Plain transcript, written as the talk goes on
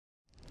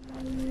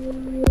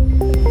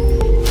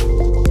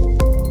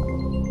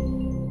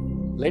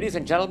Ladies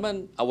and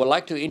gentlemen, I would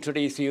like to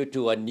introduce you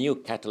to a new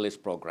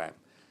Catalyst program.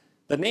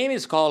 The name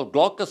is called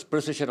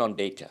Glaucus-Precision on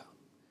Data.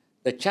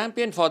 The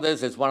champion for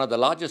this is one of the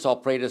largest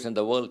operators in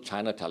the world,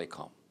 China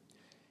Telecom.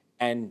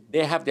 And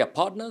they have their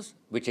partners,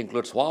 which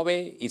includes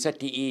Huawei,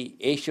 ZTE,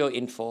 Asia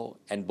Info,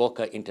 and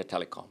Boca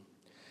Telecom.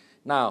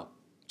 Now,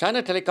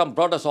 China Telecom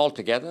brought us all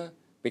together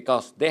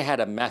because they had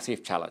a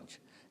massive challenge.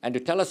 And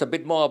to tell us a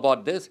bit more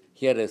about this,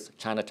 here is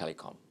China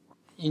Telecom.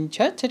 In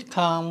China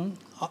Telecom,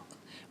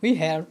 we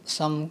had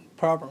some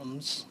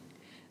problems.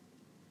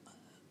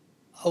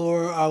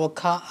 Our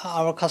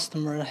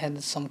customer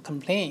had some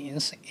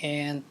complaints,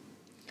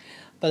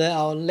 but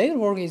our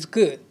network is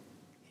good.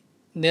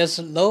 There's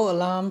low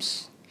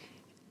alarms.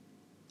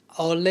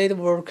 Our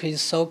network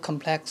is so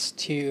complex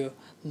to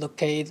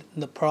locate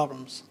the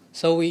problems.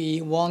 So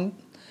we want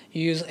to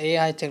use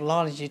AI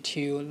technology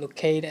to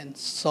locate and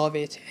solve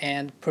it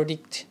and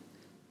predict.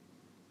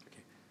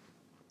 Okay.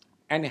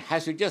 And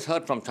as you just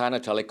heard from China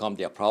Telecom,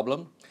 their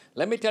problem,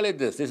 let me tell you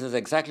this is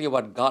exactly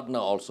what Gartner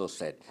also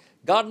said.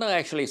 Gartner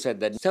actually said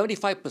that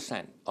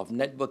 75% of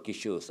network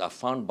issues are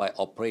found by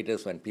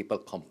operators when people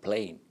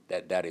complain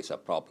that there is a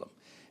problem.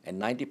 And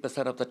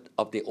 90%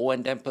 of the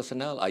O&M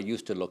personnel are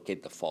used to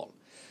locate the fault.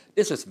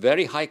 This is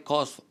very high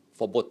cost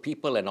for both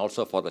people and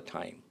also for the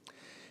time.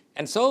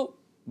 And so,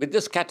 with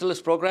this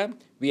Catalyst program,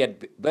 we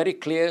had very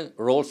clear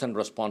roles and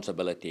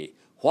responsibility.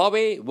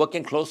 Huawei,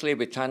 working closely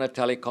with China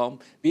Telecom,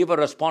 we were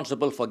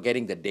responsible for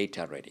getting the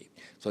data ready.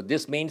 So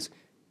this means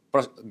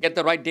get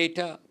the right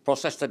data,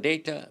 process the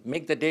data,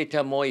 make the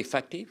data more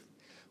effective.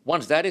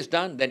 Once that is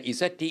done, then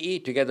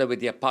ZTE, together with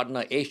their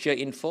partner Asia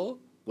Info,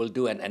 will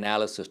do an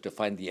analysis to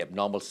find the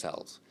abnormal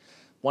cells.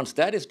 Once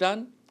that is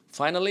done,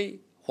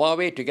 finally,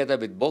 Huawei, together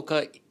with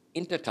Boca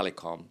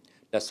Telecom,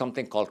 does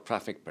something called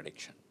traffic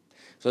prediction.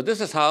 So this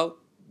is how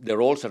the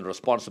roles and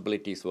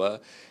responsibilities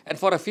were. And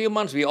for a few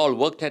months, we all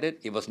worked at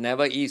it. It was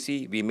never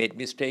easy. We made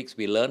mistakes.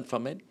 We learned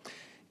from it.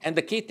 And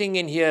the key thing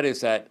in here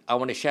is that I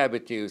want to share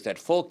with you is that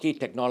 4 key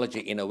technology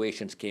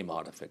innovations came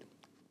out of it.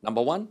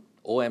 Number 1,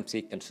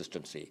 OMC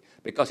consistency.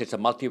 Because it's a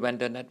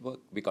multi-vendor network,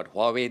 we got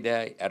Huawei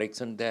there,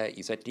 Ericsson there,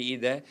 ZTE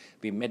there,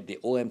 we made the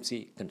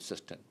OMC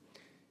consistent.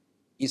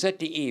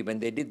 ZTE, when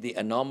they did the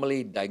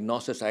anomaly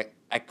diagnosis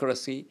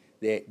accuracy,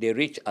 they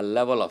reached a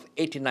level of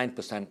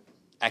 89%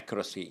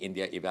 accuracy in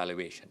their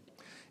evaluation.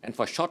 And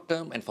for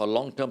short-term and for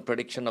long-term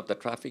prediction of the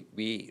traffic,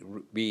 we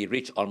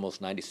reached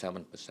almost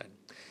 97%.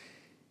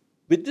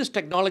 With this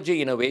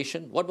technology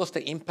innovation, what was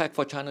the impact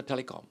for China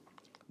Telecom?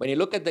 When you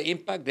look at the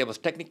impact, there was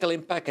technical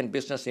impact and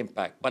business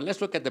impact. But let's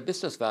look at the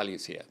business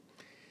values here.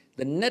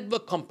 The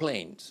network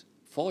complaints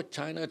for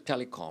China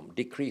Telecom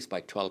decreased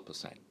by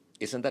 12%.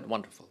 Isn't that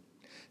wonderful?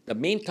 The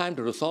mean time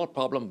to resolve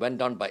problem went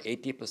down by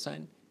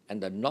 80%,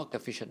 and the NOC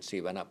efficiency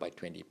went up by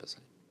 20%.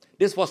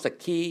 This was the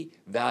key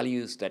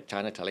values that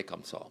China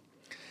Telecom saw.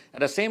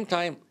 At the same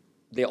time,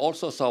 they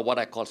also saw what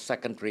I call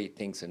secondary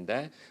things in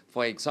there.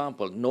 For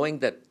example, knowing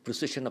the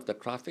precision of the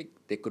traffic,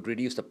 they could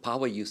reduce the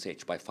power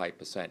usage by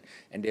 5%,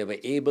 and they were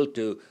able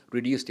to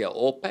reduce their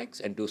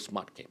OPEX and do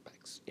smart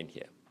CAPEX in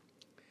here.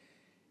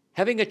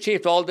 Having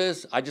achieved all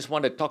this, I just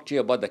want to talk to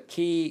you about the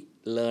key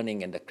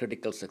learning and the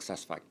critical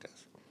success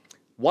factors.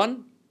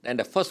 One, and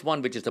the first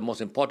one, which is the most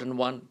important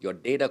one, your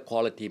data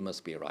quality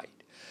must be right.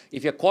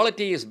 If your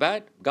quality is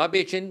bad,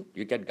 garbage in,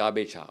 you get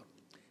garbage out,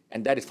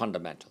 and that is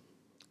fundamental.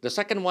 The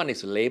second one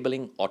is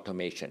labeling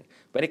automation.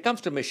 When it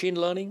comes to machine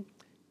learning,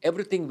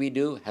 everything we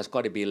do has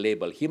got to be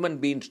labeled. Human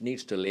beings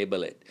needs to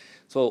label it.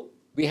 So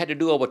we had to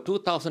do over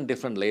 2,000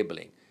 different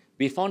labeling.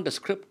 We found a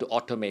script to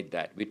automate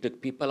that. We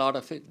took people out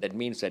of it. That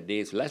means that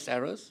there's less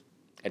errors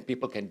and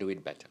people can do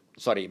it better.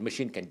 Sorry,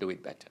 machine can do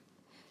it better.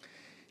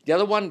 The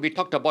other one we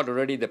talked about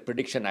already, the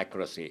prediction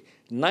accuracy.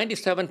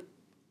 97%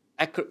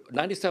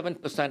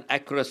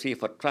 accuracy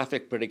for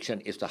traffic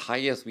prediction is the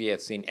highest we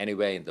have seen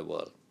anywhere in the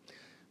world.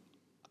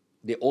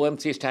 The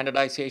OMC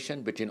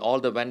standardization between all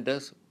the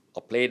vendors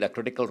played a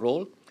critical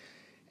role.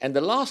 And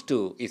the last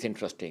two is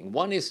interesting.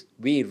 One is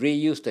we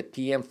reuse the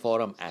TM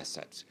Forum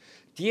assets.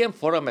 TM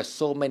Forum has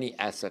so many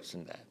assets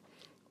in there.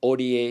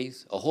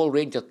 ODAs, a whole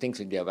range of things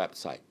in their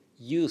website.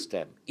 Use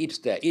them. It's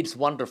there. It's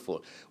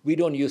wonderful. We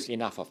don't use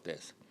enough of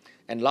this.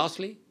 And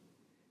lastly,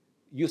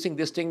 using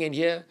this thing in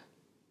here,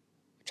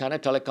 China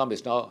Telecom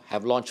is now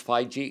have launched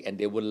 5G, and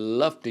they would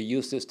love to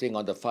use this thing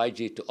on the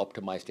 5G to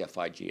optimize their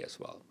 5G as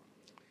well.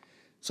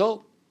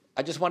 So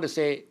I just want to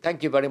say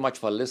thank you very much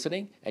for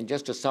listening. And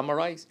just to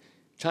summarize,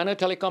 China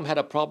Telecom had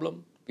a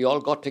problem. We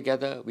all got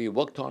together. We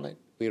worked on it.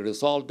 We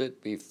resolved it.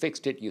 We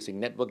fixed it using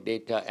network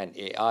data and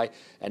AI.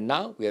 And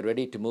now we are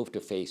ready to move to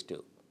phase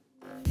 2.